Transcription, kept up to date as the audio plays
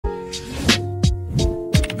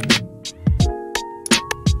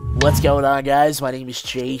What's going on, guys? My name is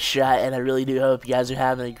Jaayshot, and I really do hope you guys are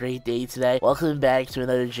having a great day today. Welcome back to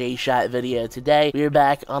another Jaayshot video. Today, we are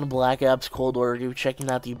back on Black Ops Cold War. We're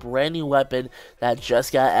checking out the brand new weapon that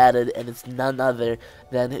just got added, and it's none other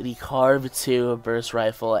than the CARV.2 burst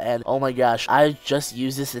rifle. And oh my gosh, I just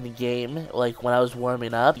used this in the game, like when I was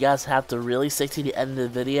warming up. You guys have to really stick to the end of the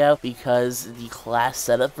video because the class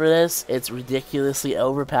setup for this, it's ridiculously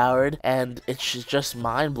overpowered, and it's just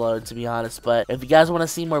mind-blowing, to be honest. But if you guys want to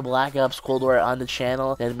see more Black Ops Cold War on the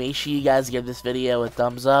channel, then make sure you guys give this video a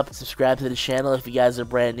thumbs up, subscribe to the channel if you guys are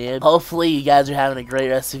brand new. Hopefully you guys are having a great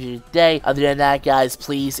rest of your day. Other than that, guys,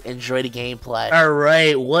 please enjoy the gameplay.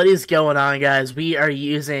 Alright, what is going on, guys? We are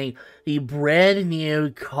using the brand new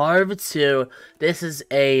CARV.2. This is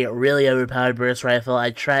a really overpowered burst rifle.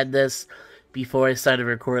 I tried this before I started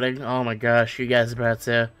recording. Oh my gosh, you guys are about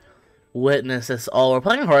to witness this all. We're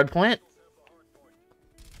playing hardpoint.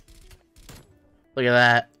 Look at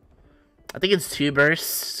that. I think it's 2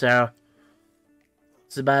 bursts, so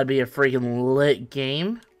it's about to be a freaking lit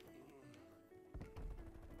game.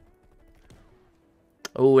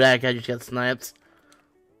 Oh, that guy just got sniped.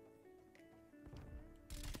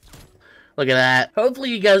 Look at that.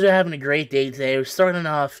 Hopefully you guys are having a great day today. We're starting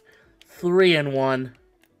off 3-1.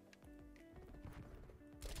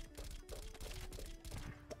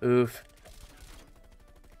 Oof.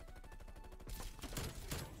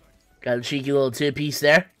 Got a cheeky little 2-piece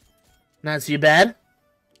there. Not too bad.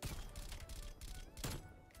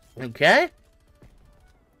 Okay.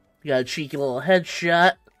 Got a cheeky little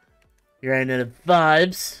headshot. You're into the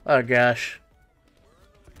vibes. Oh gosh.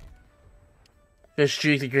 Just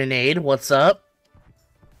shoot the grenade. What's up?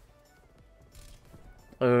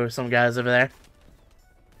 Oh, some guys over there.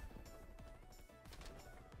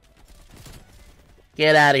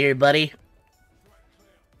 Get out of here, buddy.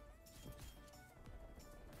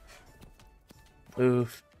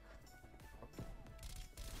 Oof.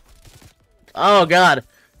 Oh god.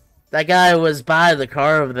 That guy was by the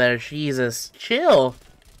car over there. Jesus. Chill.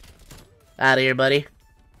 Out of here, buddy.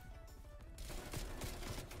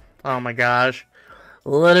 Oh my gosh.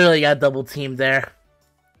 Literally got double teamed there.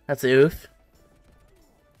 That's oof.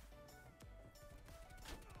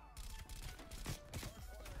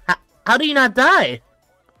 How do you not die?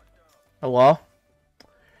 Oh well.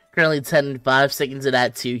 Currently 10-5 seconds of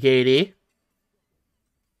that 2 KD.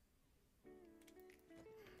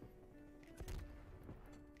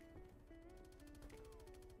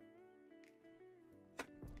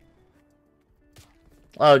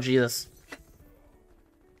 Oh, Jesus.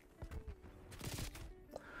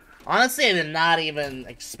 Honestly, I did not even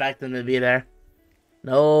expect them to be there.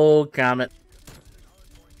 No comment.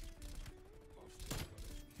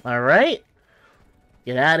 Alright.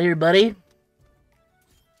 Get out of here, buddy.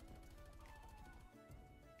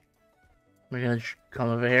 We're gonna come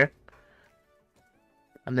over here.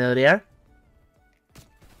 I'm there.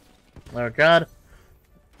 Oh, God.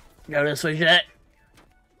 Go this way, Jack.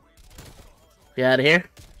 Get out of here.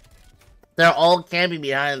 They're all camping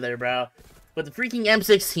behind there, bro. With the freaking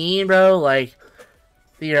M16, bro, like,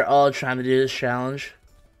 they are all trying to do this challenge.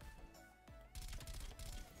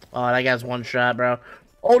 Oh, that guy's one shot, bro.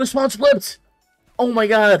 Oh, the spawn's flipped! Oh my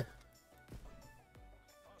god.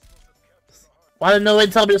 Why didn't no one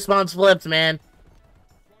tell me the spawn's flipped, man?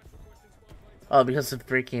 Oh, because of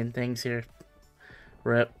freaking things here.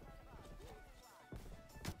 Rip.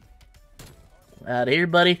 Out of here,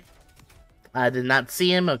 buddy. I did not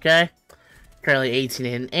see him, okay? Currently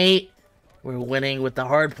 18-8. We're winning with the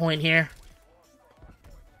hard point here.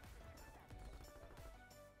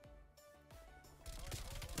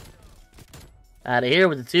 Out of here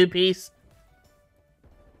with the 2-piece.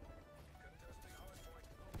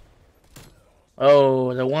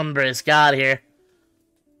 Oh, the 1 burst got here.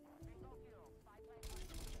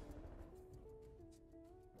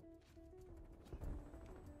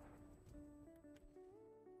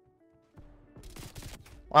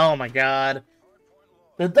 Oh my god.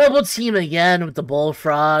 The double team again with the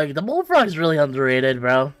bullfrog. The bullfrog's really underrated,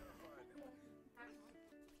 bro.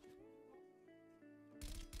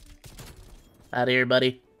 Out of here,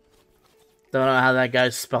 buddy. Don't know how that guy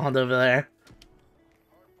spawned over there.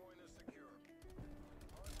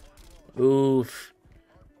 Oof.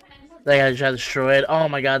 That guy just got destroyed. Oh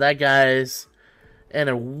my god, that guy's in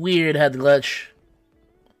a weird head glitch.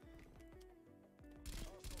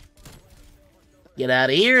 Get out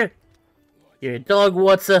of here. You're a dog,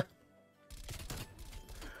 what's a...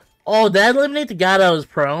 Oh, did that eliminate the guy that was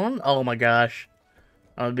prone? Oh my gosh.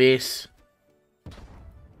 I'm a beast.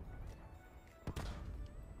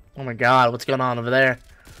 Oh my god, what's going on over there?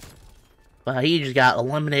 He just got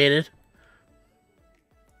eliminated.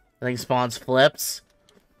 I think spawns flips.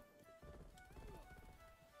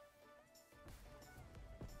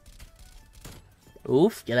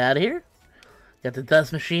 Oof, get out of here. Got the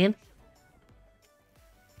dust machine.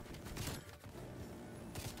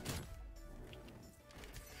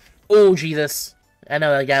 Oh, Jesus. I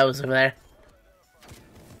know that guy was over there.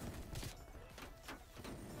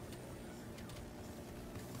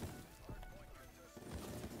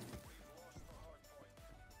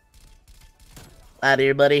 Out of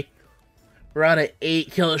here, buddy. We're on an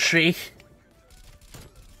 8-kill streak.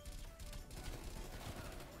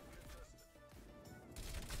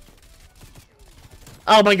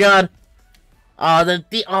 Oh my god.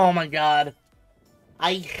 Oh my god.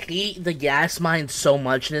 I hate the gas mine so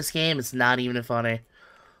much in this game, it's not even funny.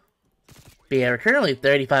 But yeah, we're currently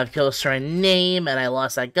 35 kills to our name, and I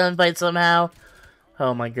lost that gunfight somehow.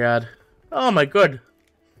 Oh my god. Oh my god.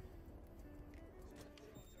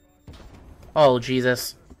 Oh,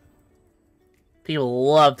 Jesus.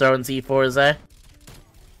 People love throwing C4s, eh?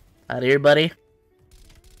 Out of here, buddy.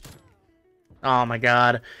 Oh my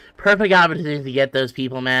god. Perfect opportunity to get those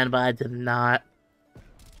people, man, but I did not.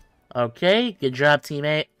 Okay, good job,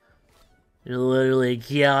 teammate. You're literally a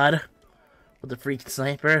god with the freaking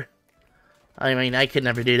sniper. I mean, I could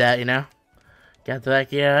never do that, you know? Got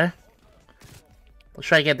that guy. Let's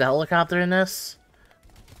try to get the helicopter in this.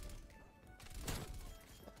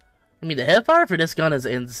 I mean, the hipfire for this gun is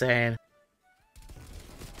insane.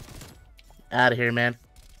 Out of here, man.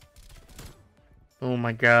 Oh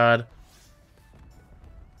my god.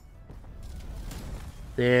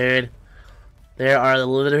 Dude. They are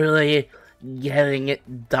literally getting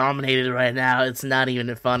it dominated right now. It's not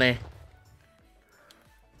even funny.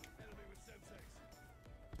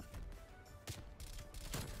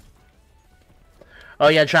 Oh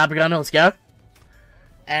yeah, chopper gun, let's go.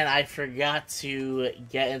 And I forgot to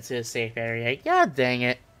get into a safe area. God dang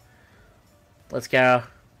it. Let's go.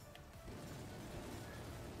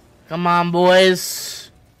 Come on, boys.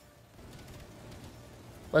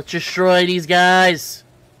 Let's destroy these guys.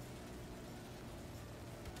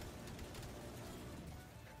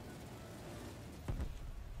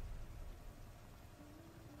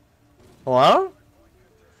 Hello?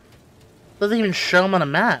 Doesn't even show them on a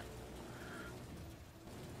map.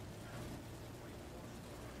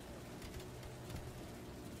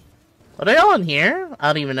 Are they all in here?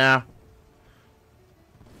 I don't even know.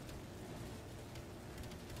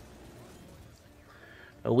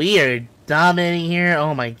 We are dominating here.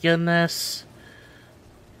 Oh my goodness.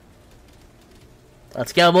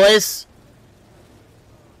 Let's go, boys.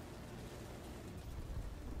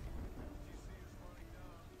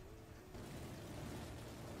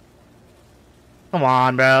 Come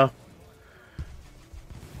on, bro.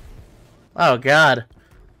 Oh, God.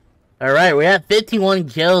 Alright, we're at 51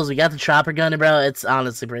 kills. We got the chopper gun, bro. It's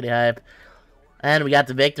honestly pretty hype. And we got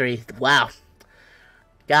the victory. Wow.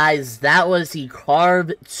 Guys, that was the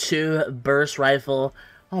CARV.2 burst rifle.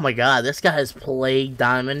 Oh my god, this guy is Plague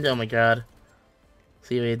Diamond. Oh my god.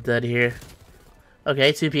 See what he did here.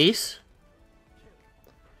 Okay, 2-piece.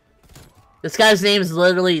 This guy's name is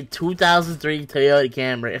literally 2003 Toyota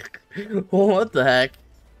Camry. What the heck?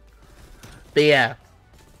 But yeah,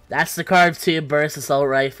 that's the CARV.2 burst assault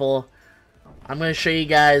rifle. I'm going to show you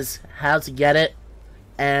guys how to get it,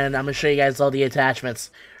 and I'm going to show you guys all the attachments.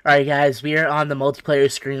 Alright guys, we are on the multiplayer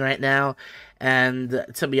screen right now, and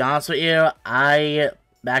to be honest with you, I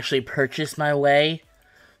actually purchased my way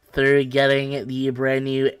through getting the brand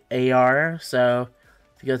new AR. So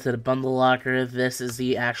if you go to the bundle locker, this is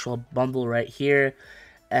the actual bundle right here.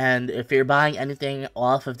 And if you're buying anything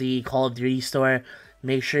off of the Call of Duty store,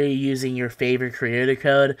 make sure you're using your favorite creator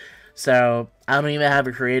code. So I don't even have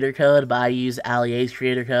a creator code, but I use Allier's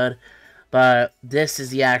creator code. But this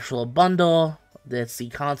is the actual bundle. That's the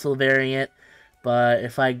console variant. But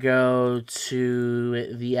if I go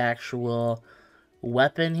to the actual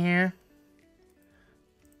weapon here,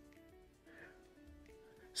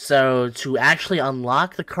 so to actually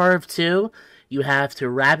unlock the CARV.2, you have to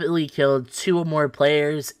rapidly kill 2 or more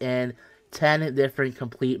players in 10 different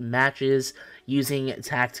complete matches using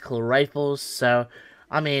tactical rifles. So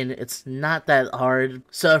I mean, it's not that hard.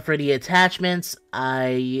 So for the attachments,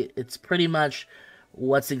 it's pretty much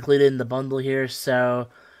what's included in the bundle here. So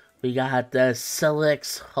we got the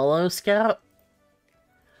Celix Holo Scout.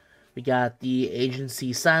 We got the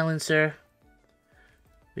Agency Silencer.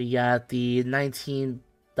 We got the 19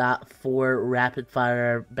 .4 rapid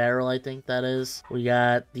fire barrel, I think that is. We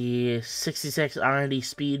got the 66 R&D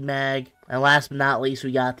speed mag. And last but not least,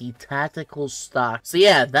 we got the tactical stock. So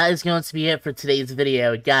yeah, that is going to be it for today's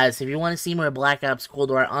video. Guys, if you want to see more Black Ops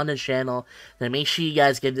Cold War on the channel, then make sure you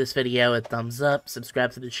guys give this video a thumbs up.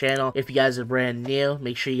 Subscribe to the channel. If you guys are brand new,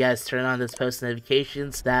 make sure you guys turn on those post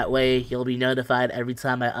notifications. That way, you'll be notified every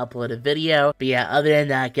time I upload a video. But yeah, other than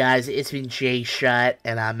that, guys, it's been Jaayshot,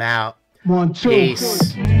 and I'm out. 1, 2.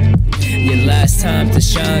 Peace. Your last time to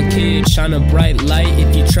shine, kid. Shine a bright light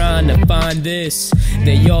if you're trying to find this.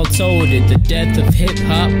 They all told it, the death of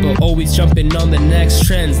hip-hop, but always jumping on the next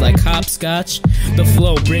trends like hopscotch. The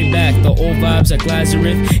flow, bring back the old vibes like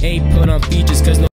Lazarus. Ain't put on features cause no